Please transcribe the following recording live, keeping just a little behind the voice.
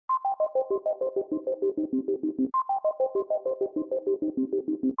Ow.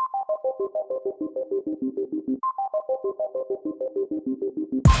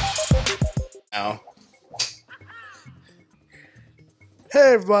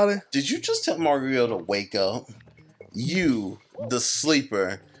 Hey everybody. Did you just tell Mario to wake up? You, the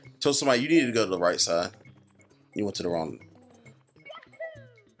sleeper, told somebody you needed to go to the right side. You went to the wrong.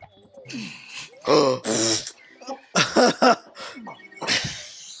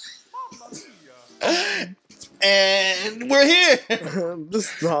 And we're here.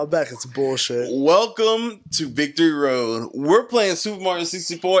 This is not back. It's bullshit. Welcome to Victory Road. We're playing Super Mario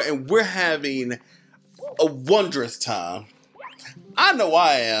 64 and we're having a wondrous time. I know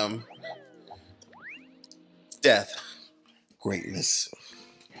I am. Death. Greatness.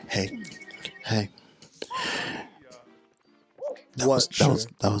 Hey. That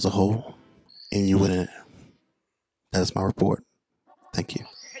was a hole, and you went in it. That's my report. Thank you.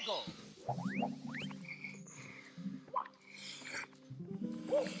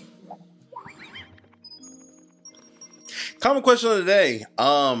 Common question of the day.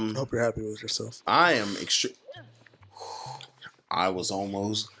 I hope you're happy with yourself. I am extreme. I was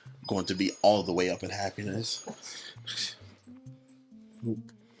almost going to be all the way up in happiness.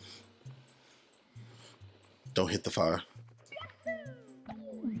 Don't hit the fire.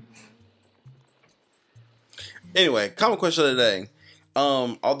 Anyway, common question of the day.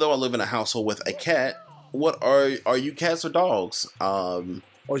 Although I live in a household with a cat, what are you, cats or dogs? Are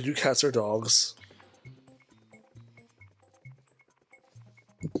you cats or dogs?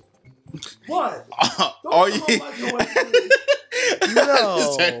 What? Are you? No.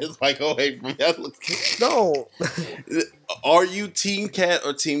 Just turn his mic away from me. No. Are you team cat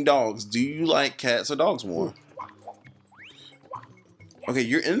or team dogs? Do you like cats or dogs more? Okay,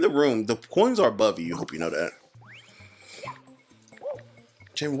 you're in the room. The coins are above you. Hope you know that.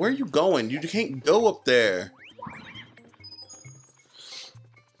 Jamie, where are you going? You can't go up there.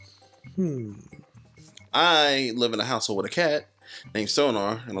 I live in a household with a cat named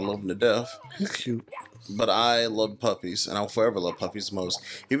Sonar, and I love him to death. He's cute. But I love puppies, and I'll forever love puppies the most.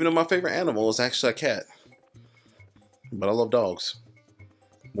 Even though my favorite animal is actually a cat. But I love dogs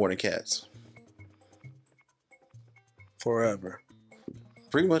more than cats. Forever.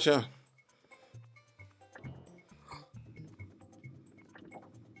 Pretty much, yeah.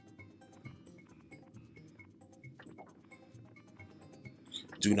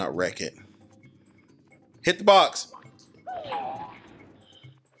 Do not wreck it. Hit the box.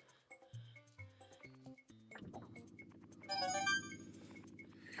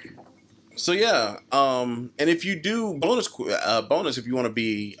 So yeah, and if you do bonus if you want to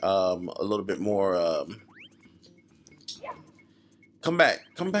be a little bit more come back.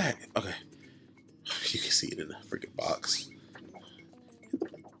 Okay, you can see it in the freaking box.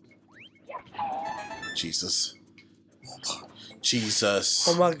 Jesus.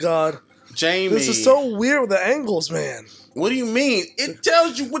 Oh my god. Jamie. This is so weird with the angles, man. What do you mean? It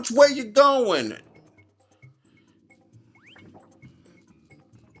tells you which way you're going.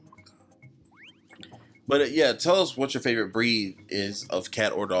 But yeah, tell us what your favorite breed is of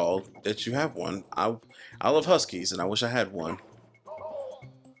cat or dog that you have one. I love huskies and I wish I had one.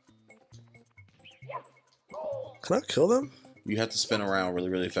 Can I kill them? You have to spin around really,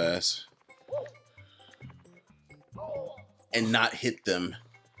 really fast. And not hit them.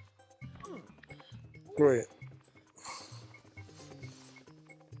 Great.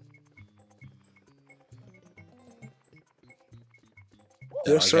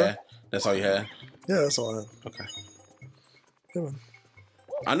 Yes, sir. That's all you had? Yeah, that's all I had. Okay. Yeah, man.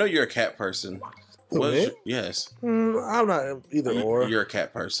 I know you're a cat person. Yes. I'm not either or. You're a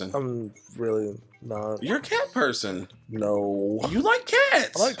cat person. I'm really not. You're a cat person. No. You like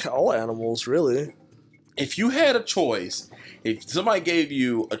cats. I like all animals, really. If you had a choice, if somebody gave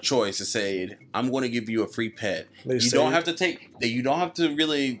you a choice and said, "I'm going to give you a free pet," you don't have to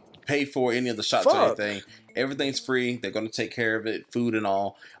really pay for any of the shots or anything. Everything's free. They're going to take care of it, food and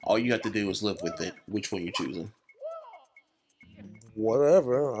all. All you have to do is live with it. Which one you choosing?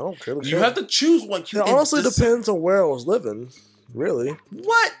 Whatever. I don't care. You have to choose one. It honestly depends on where I was living. Really.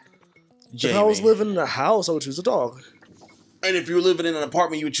 What? Jamie. If I was living in a house, I would choose a dog. And if you were living in an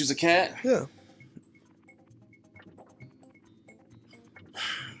apartment, you would choose a cat? Yeah.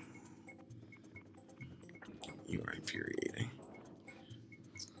 You are infuriating.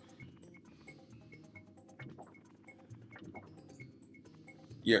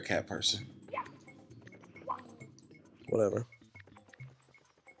 You're a cat person. Whatever.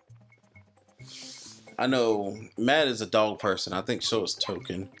 I know Matt is a dog person. I think so is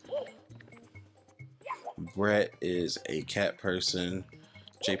Token. Brett is a cat person.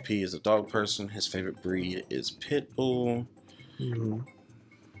 JP is a dog person. His favorite breed is Pit Bull.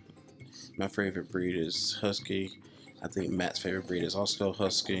 My favorite breed is Husky. I think Matt's favorite breed is also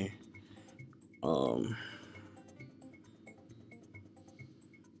Husky. Okay.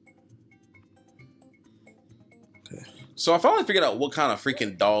 So I finally figured out what kind of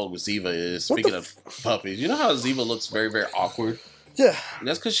freaking dog Ziva is. Speaking of puppies, you know how Ziva looks very, very awkward? Yeah.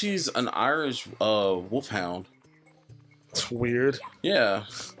 That's because she's an Irish wolfhound. It's weird. Yeah.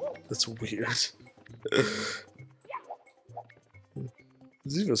 That's weird.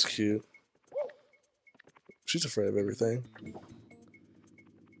 Ziva's cute. She's afraid of everything.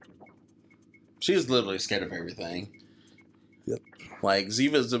 She is literally scared of everything. Yep. Like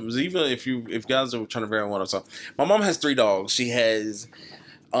Ziva, if guys are trying to figure out what I'm talking, my mom has 3 dogs. She has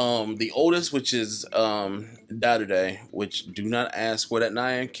the oldest, which is Dadude, which do not ask where that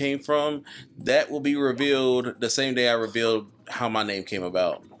name came from. That will be revealed the same day I revealed how my name came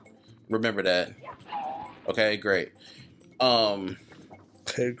about. Remember that. Okay, great.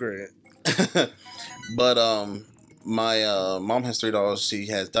 Okay, great. But my mom has 3 dogs. She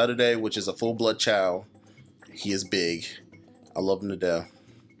has Dadude, which is a full-blood chow. He is big. I love him to death.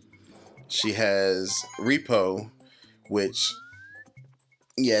 She has Repo, which,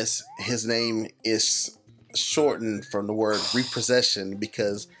 yes, his name is shortened from the word repossession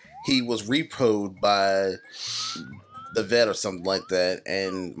because he was repoed by the vet or something like that,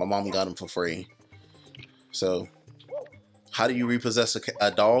 and my mom got him for free. So, how do you repossess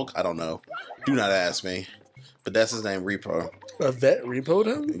a dog? I don't know. Do not ask me. But that's his name, Repo. A vet repoed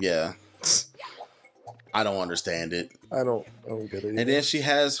him? Yeah. I don't understand it. I don't get it either. And then she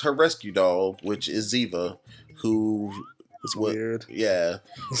has her rescue dog, which is Ziva, who... It's weird. Yeah.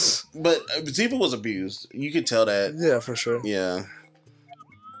 But Ziva was abused. You could tell that. Yeah, for sure. Yeah.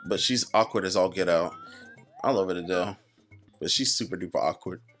 But she's awkward as all get out. I love her to death. But she's super duper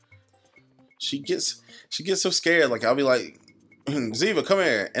awkward. She gets so scared. Like, I'll be like, Ziva, come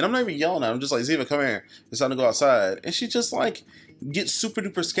here. And I'm not even yelling at her. I'm just like, Ziva, come here. It's time to go outside. And she just, like, gets super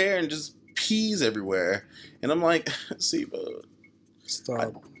duper scared and just pees everywhere. And I'm like, Ziva,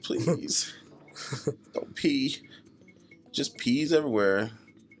 stop. Please. Don't pee. Just pees everywhere.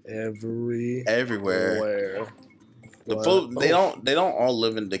 Everywhere. They don't all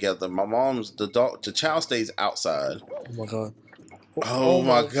live in together. My mom's the chow stays outside. Oh my god. Oh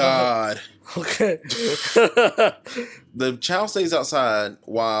my god. Okay. The chow stays outside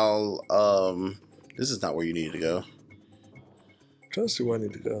while this is not where you need to go. I'm trying to see where I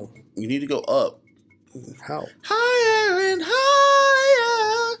need to go. You need to go up. How? Higher and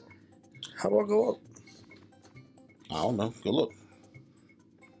higher. How do I go up? I don't know. Go look.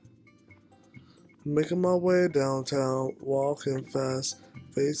 Making my way downtown, walking fast,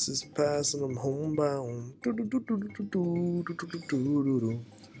 faces passing, I'm homebound.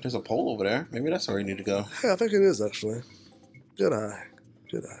 There's a pole over there. Maybe that's where you need to go. Yeah, I think it is actually. Good eye.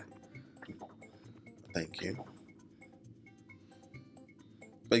 Thank you.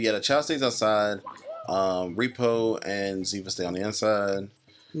 But yeah, the child stays outside. Repo and Ziva stay on the inside.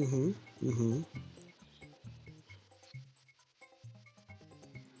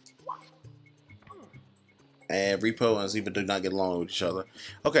 And Repo and Ziva do not get along with each other.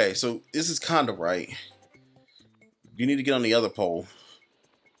 Okay, so this is kind of right. You need to get on the other pole.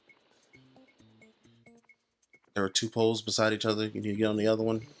 There are 2 poles beside each other. You need to get on the other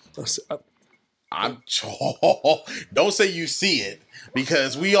one. Don't say you see it,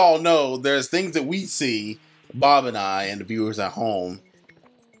 because we all know there's things that we see, Bob and I and the viewers at home,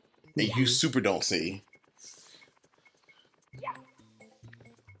 that you super don't see.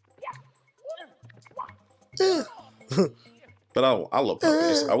 But I love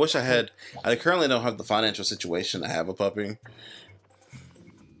puppies. I wish I had. I currently don't have the financial situation to have a puppy.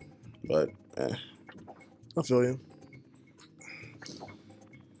 But I feel you.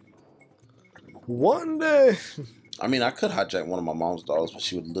 One day. I mean, I could hijack one of my mom's dogs, but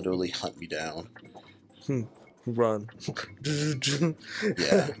she would literally hunt me down. Run.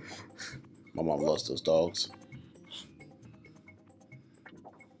 Yeah. My mom loves those dogs.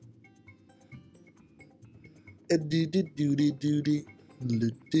 The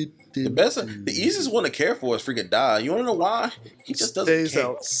easiest one to care for is freaking die. You want to know why? He just doesn't care. Stays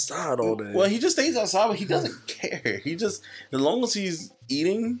outside all day. Well, he just stays outside, but he doesn't care. He just, as long as he's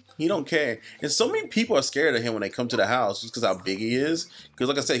eating, he don't care. And so many people are scared of him when they come to the house just because how big he is. Because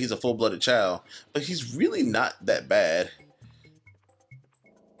like I said, he's a full-blooded child. But he's really not that bad.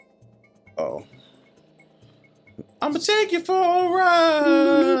 Oh. I'm going to take you for a ride.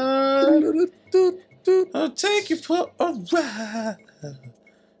 I'll take you for a ride.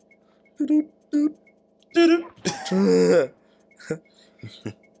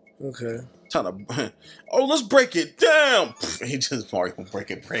 Okay. Time to. Oh, let's break it down. He just Mario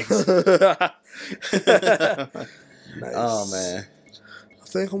breaking breaks. Nice. Oh man. I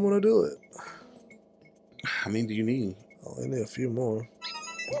think I'm gonna do it. How many do you need? Oh, I need a few more.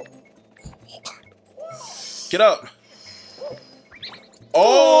 Get up.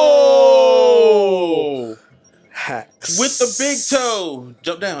 Oh! Hacks. With the big toe.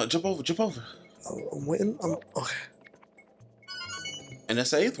 Jump down. Jump over. Jump over. Oh, I'm waiting. Okay. And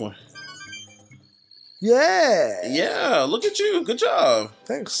that's the 8th one. Yeah. Yeah, look at you. Good job.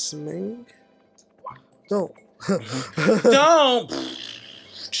 Thanks, Ming. Don't.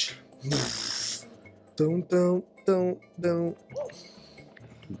 Don't. Don't.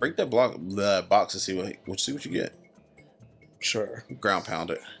 Break that the box and see what you get. Sure. Ground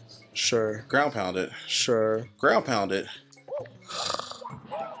pound it. Sure. Ground pound it. Sure. Ground pound it.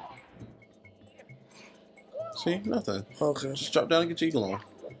 See? Nothing. Okay. Just drop down and get your eagle on.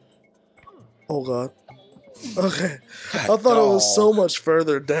 Oh, God. Okay. God, I thought it was so much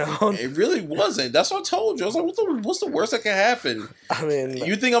further down. It really wasn't. That's what I told you. I was like, what's the worst that can happen? I mean...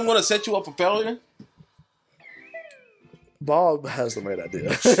 You think I'm going to set you up for failure? Bob has the right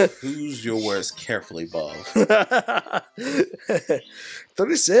idea. Choose your words carefully, Bob.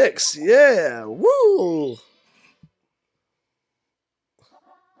 36. Yeah. Woo.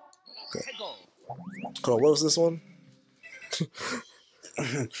 Okay. Hold on, what was this one?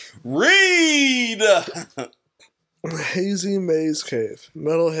 Read! Hazy Maze Cave.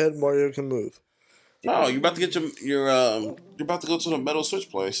 Metalhead Mario can move. No, you're about to get you're about to go to the metal switch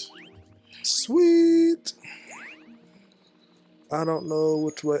place. Sweet. I don't know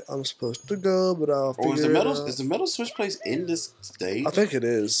which way I'm supposed to go, but I'll figure Is it out. Is the metal switch place in this stage? I think it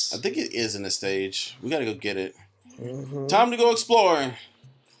is. I think it is in the stage. We gotta go get it. Mm-hmm. Time to go exploring.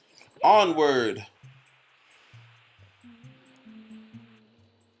 Onward.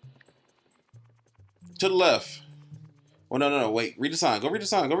 To the left. Oh, no. Wait. Read the sign. Go read the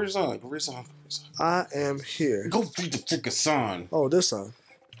sign. Go read the sign. Go read the sign. I am here. Go read the freaking sign. Oh, this sign.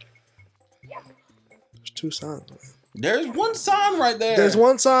 There's 2 signs, man. There's one sign right there. There's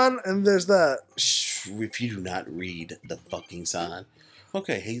one sign, and there's that. Shh, if you do not read the fucking sign.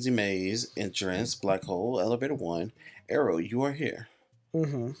 Okay, Hazy Maze, entrance, black hole, elevator 1, arrow, you are here.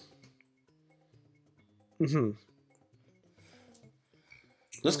 Mm-hmm. Mm-hmm.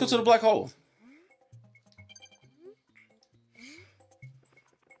 Let's go to the black hole.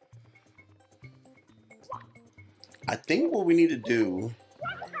 I think what we need to do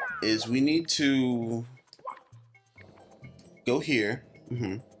is we need to go here.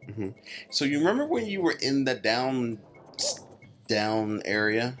 So you remember when you were in the down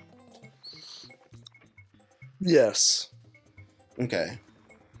area? Yes. Okay.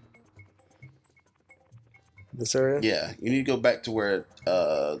 This area? Yeah, you need to go back to where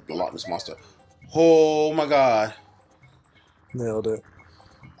the Loch Ness Monster. Oh my god. Nailed it.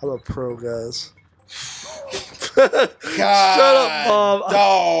 I'm a pro, guys. God, shut up, Bob.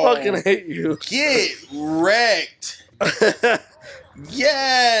 Dog. I fucking hate you. Get wrecked.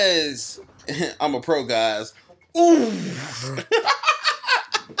 Yes. I'm a pro, guys. Ooh.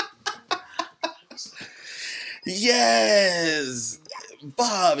 Yes.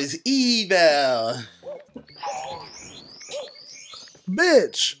 Bob is evil.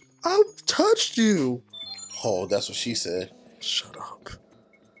 Bitch, I touched you. Oh, that's what she said. Shut up.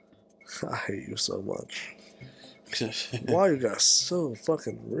 I hate you so much. Why you guys so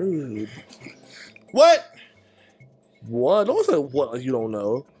fucking rude? What? What? Don't say what like you don't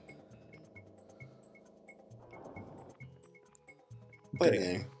know. Play the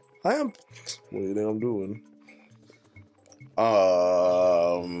game. I am. What do you think I'm doing?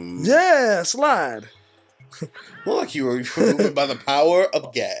 Yeah, slide. Look like you were moving by the power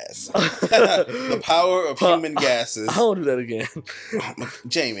of gas. The power of human gases. I don't do that again.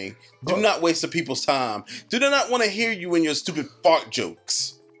 Jamie, do not waste the people's time. Do they not want to hear you in your stupid fart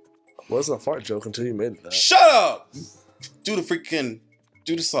jokes? Well, it's not a fart joke until you made it that. Shut up! Do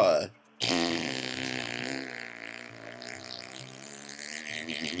the slide.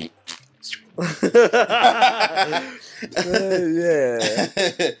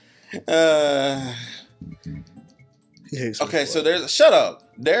 Yeah. Okay, so shut up.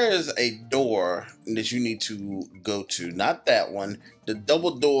 There is a door that you need to go to. Not that one. The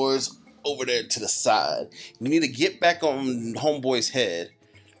double doors over there to the side. You need to get back on Homeboy's head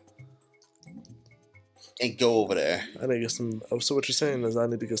and go over there. I need to get some. So what you're saying is I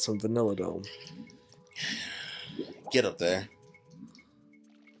need to get some Vanilla Dome. Get up there.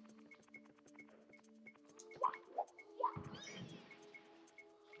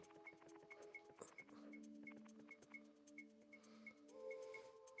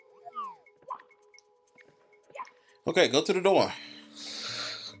 Okay, go to the door.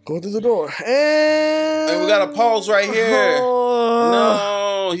 Go through the door. And we got a pause right here.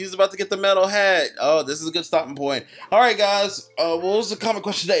 No, he's about to get the metal hat. Oh, this is a good stopping point. All right, guys. What was the comment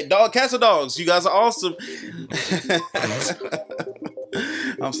question today? Dog, cats, or dogs? You guys are awesome.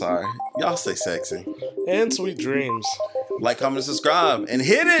 I'm sorry. Y'all stay sexy. And sweet dreams. Like, comment, subscribe, and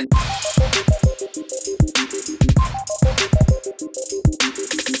hit it.